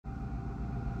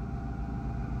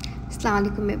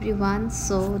Assalamualaikum everyone.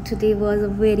 So today was a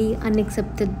very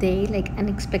unaccepted day, like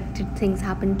unexpected things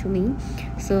happened to me.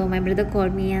 So my brother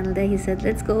called me and he said,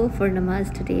 let's go for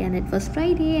namaz today, and it was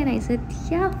Friday, and I said,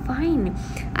 yeah, fine.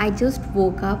 I just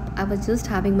woke up, I was just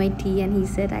having my tea, and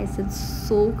I said,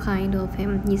 so kind of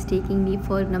him, he's taking me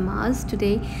for namaz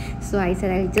today. So I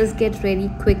said, I'll just get ready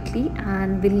quickly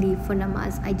and we'll leave for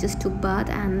namaz. I just took bath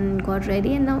and got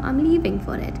ready, and now I'm leaving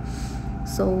for it.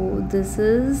 So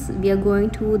we are going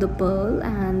to the Pearl,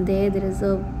 and there is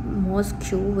a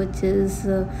mosque which is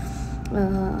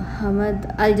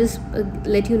Hamad. I'll just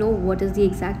let you know what is the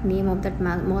exact name of that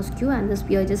mosque, and this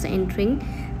we are just entering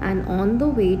and on the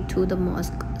way to the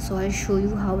mosque. So I'll show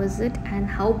you how is it and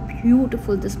how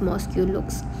beautiful this mosque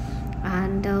looks,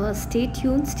 and stay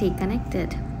tuned, stay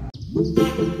connected.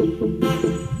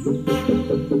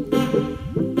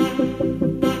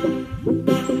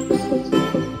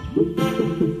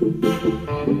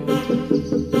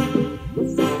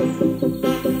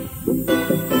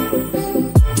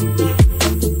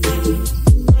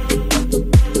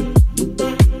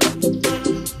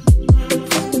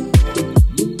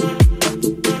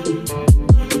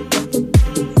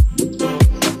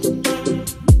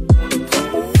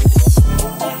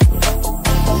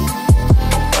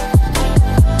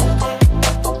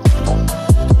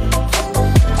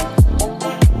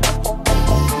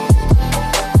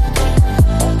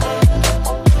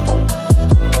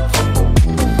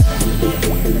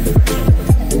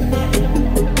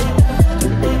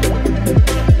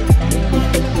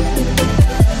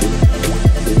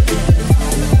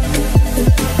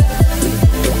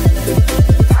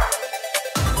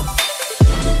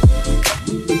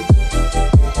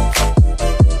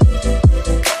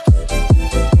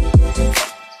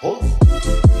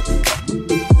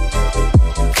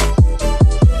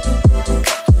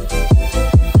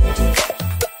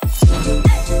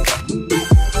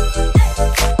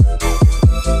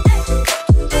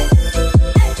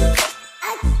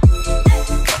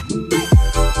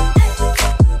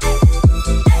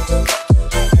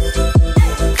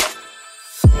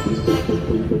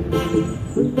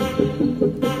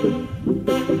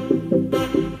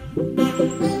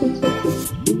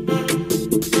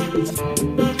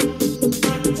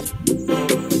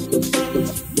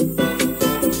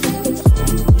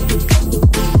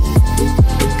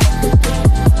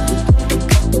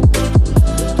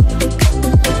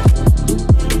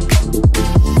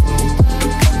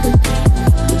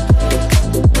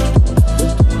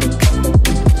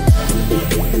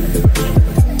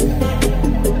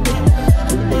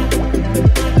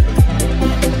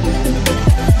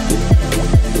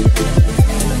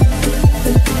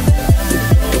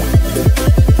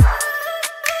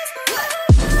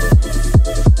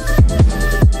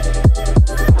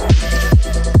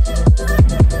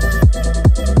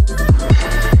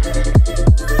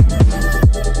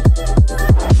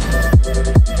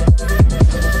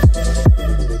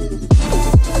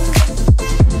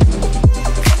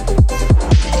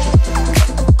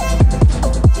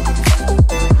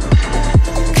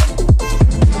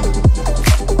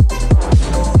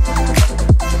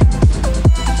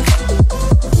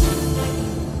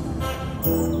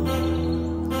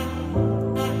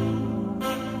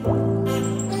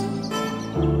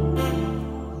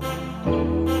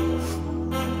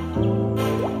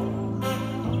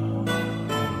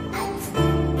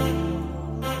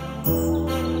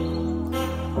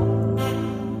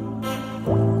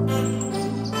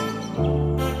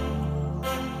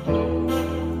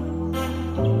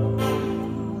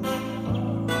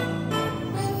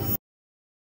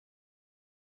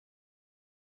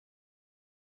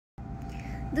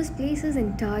 This place is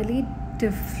entirely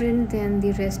different than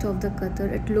the rest of the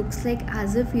Qatar. It looks like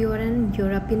as if you're in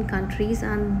European countries,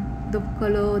 and the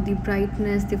color, the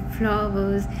brightness, the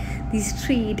flowers, the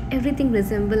street, everything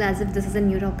resemble as if this is a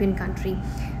European country.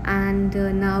 And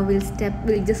now we'll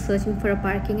just searching for a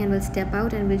parking, and we'll step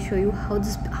out and we'll show you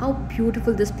how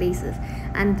beautiful this place is.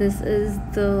 And this is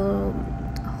the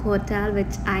hotel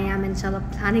which I am inshallah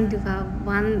planning to have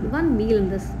one meal in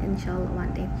this inshallah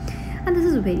one day. And this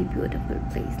is a very beautiful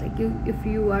place, like if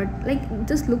you are like,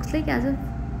 this looks like as if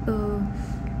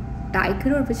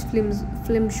Tiger or which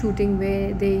film shooting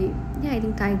where they, yeah, I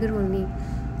think Tiger only,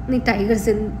 the tigers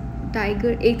in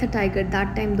Tiger, Eighth Tiger,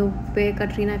 that time the where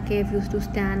Katrina Kaif used to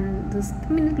stand. This, I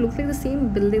mean, it looks like the same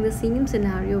building, the same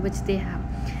scenario which they have.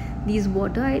 These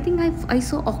water, I think I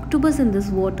saw octopus in this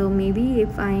water, maybe,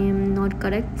 if I am not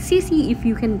correct. See if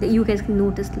you guys can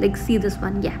notice, like, see this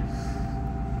one, yeah.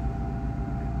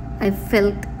 I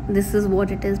felt this is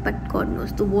what it is, but God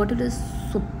knows the water is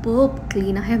superb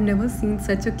clean. I have never seen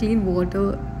such a clean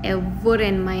water ever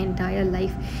in my entire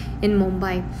life in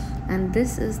Mumbai, and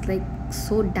this is like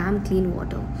so damn clean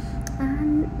water.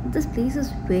 And this place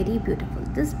is very beautiful.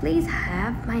 This place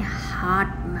have my heart,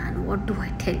 man. What do I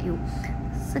tell you?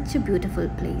 Such a beautiful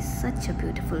place, such a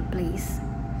beautiful place.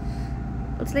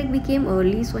 It's like we came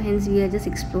early, so hence we are just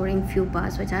exploring few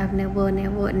parts which I have never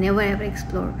ever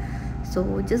explored.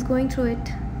 So just going through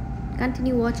it.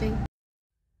 Continue watching.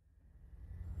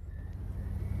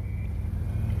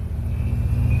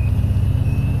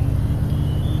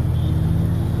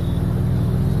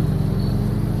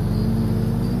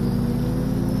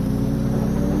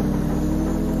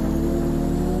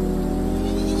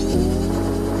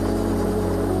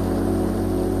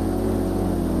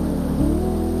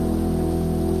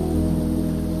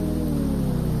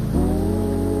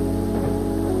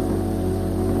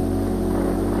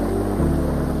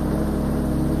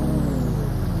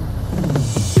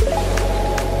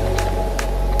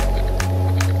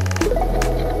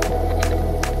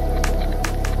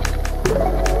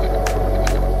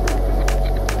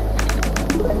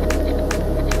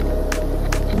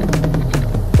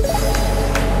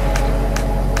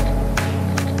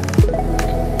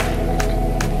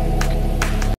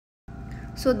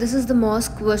 So this is the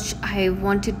mosque which I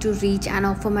wanted to reach and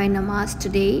offer my namaz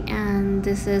today, and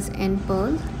this is in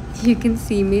Pearl. You can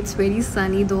see me, it's very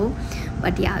sunny though,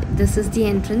 but yeah, this is the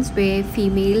entrance where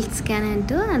females can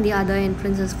enter and the other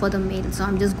entrance is for the male. So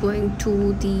I'm just going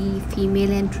to the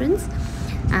female entrance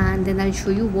and then I'll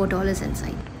show you what all is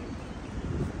inside.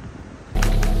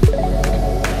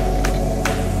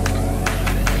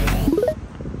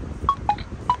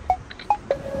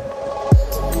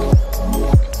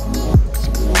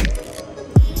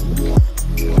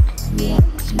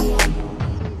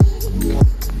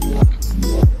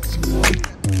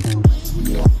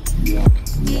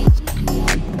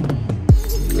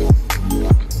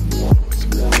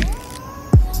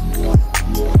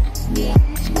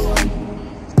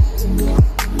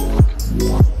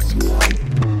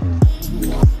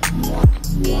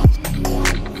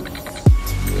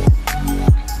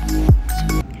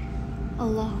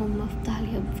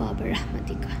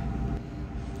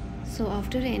 So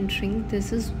after entering,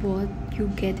 this is what you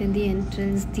get in the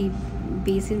entrance. The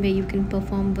basin where you can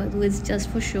perform wudu is just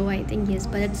for show, I think, yes,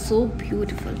 but it's so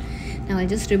beautiful. Now I'll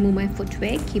just remove my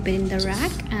footwear, keep it in the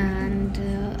rack, and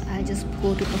I'll just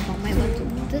go to perform my wudu.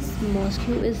 This mosque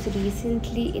is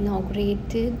recently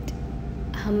inaugurated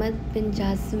Hamad Bin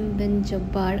Jassim bin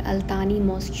Jabbar Al Thani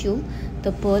Mosque.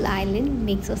 The Pearl Island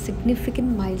makes a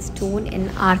significant milestone in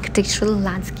architectural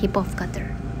landscape of Qatar.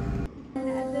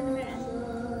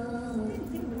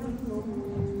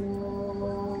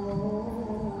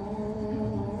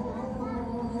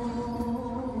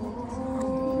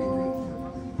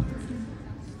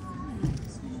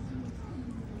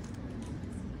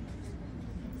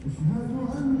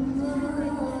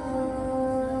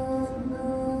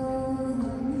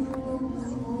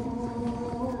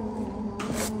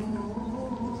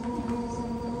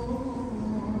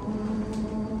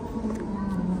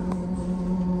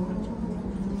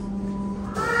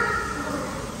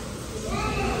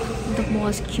 The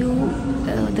mosque,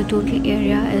 the total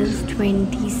area is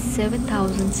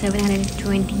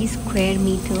 27,720 square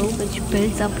meter, which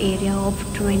builds up area of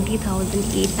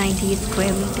 20,898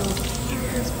 square meter.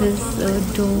 This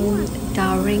dome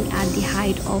towering at the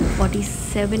height of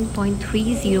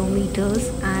 47.30 meters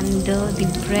and the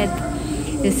breadth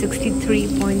is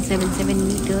 63.77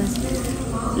 meters,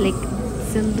 like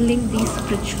symboling the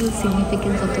spiritual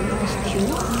significance of the mosque.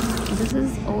 This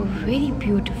is a very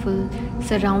beautiful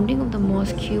surrounding of the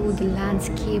mosque, the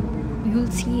landscape you'll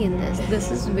see in this.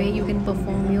 This is where you can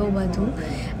perform your wudu,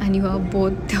 and you have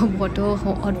both the water,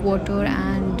 hot water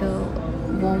and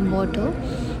warm water.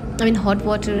 I mean hot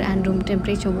water and room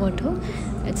temperature water.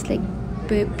 It's like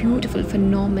beautiful,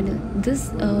 phenomenal.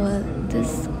 This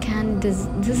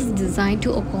is designed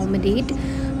to accommodate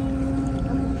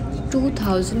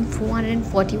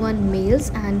 2,441 males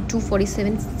and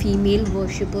 247 female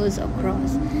worshippers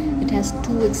across. It has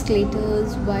 2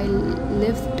 escalators, while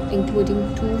lift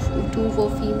including two for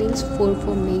females, 4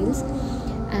 for males,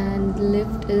 and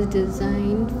lift is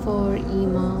designed for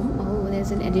imam. Oh,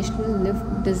 there's an additional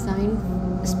lift designed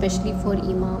especially for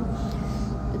imam.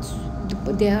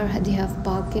 They have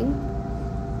parking.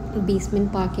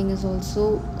 Basement parking is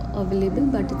also available,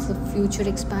 but it's a future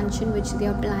expansion which they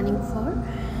are planning for.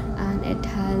 And it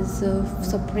has a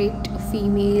separate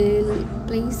female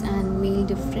place and male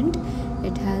different.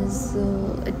 It has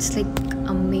it's like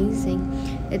amazing.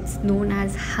 It's known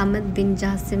as Hamad Bin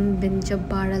Jassim bin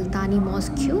Jabbar Al Thani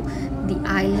Mosque, the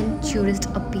island tourist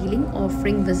appealing,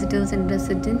 offering visitors and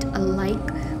residents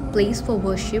alike place for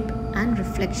worship and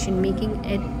reflection, making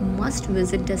it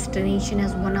must-visit destination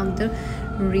as one of the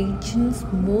region's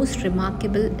most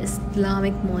remarkable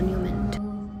Islamic monument.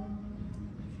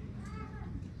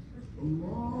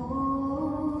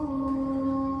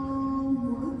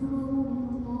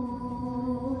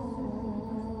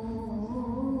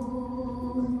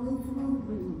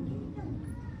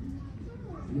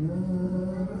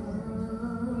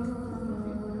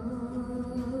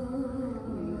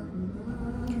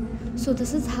 So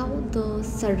this is how the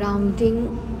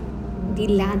surrounding, the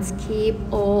landscape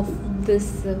of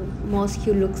this mosque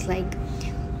looks like.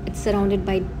 It's surrounded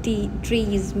by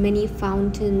trees, many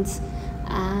fountains,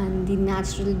 and the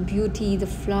natural beauty, the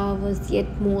flowers, the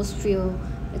atmosphere.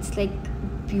 It's like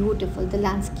beautiful. The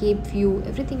landscape view,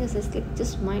 everything is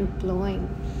just mind blowing.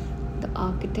 The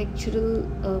architectural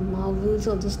marvels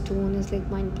of the stone is like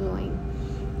mind blowing.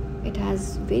 It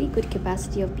has very good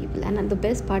capacity of people, and the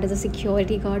best part is the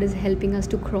security guard is helping us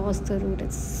to cross the road.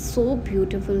 It's so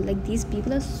beautiful. Like, these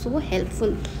people are so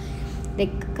helpful,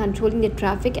 like controlling the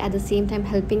traffic at the same time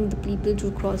helping the people to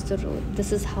cross the road.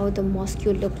 This is how the mosque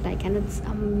look like, and it's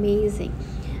amazing.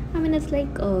 I mean, it's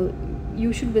like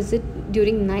you should visit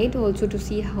during night also to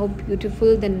see how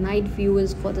beautiful the night view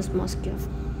is for this mosque.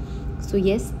 So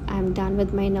yes, I'm done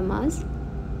with my namaz,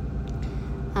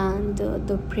 and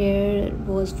the prayer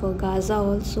was for Gaza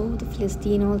also, the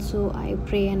Palestine also. I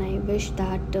pray and I wish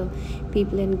that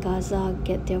people in Gaza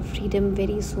get their freedom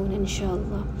very soon,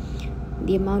 inshallah.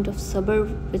 The amount of sabr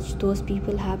which those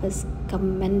people have is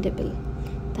commendable.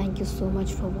 Thank you so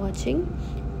much for watching.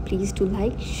 Please do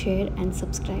like, share and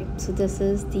subscribe. So this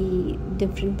is the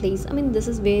different place. I mean, this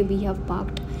is where we have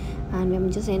parked, and I'm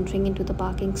just entering into the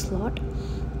parking slot.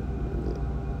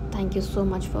 Thank you so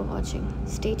much for watching.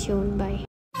 Stay tuned. Bye.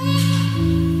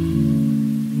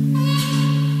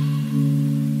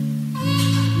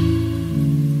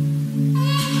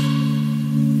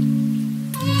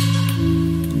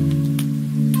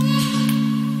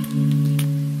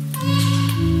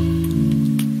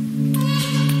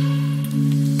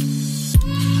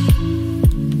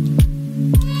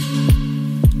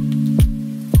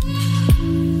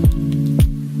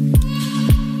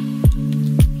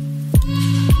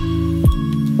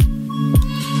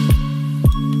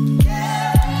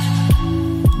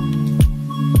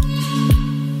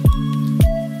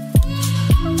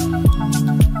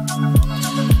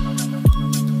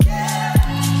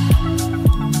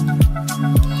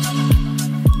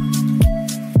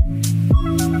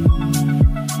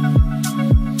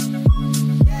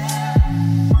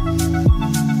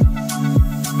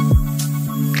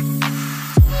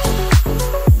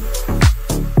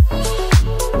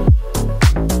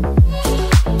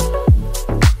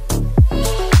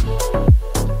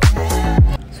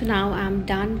 Now I'm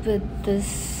done with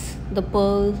the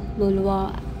Pearl,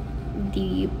 Lulwa,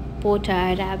 the Porta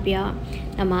Arabia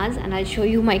namaz, and I'll show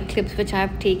you my clips which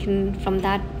I've taken from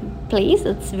that place.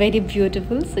 It's very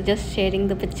beautiful, so just sharing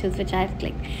the pictures which I've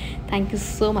clicked. Thank you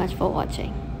so much for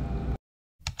watching.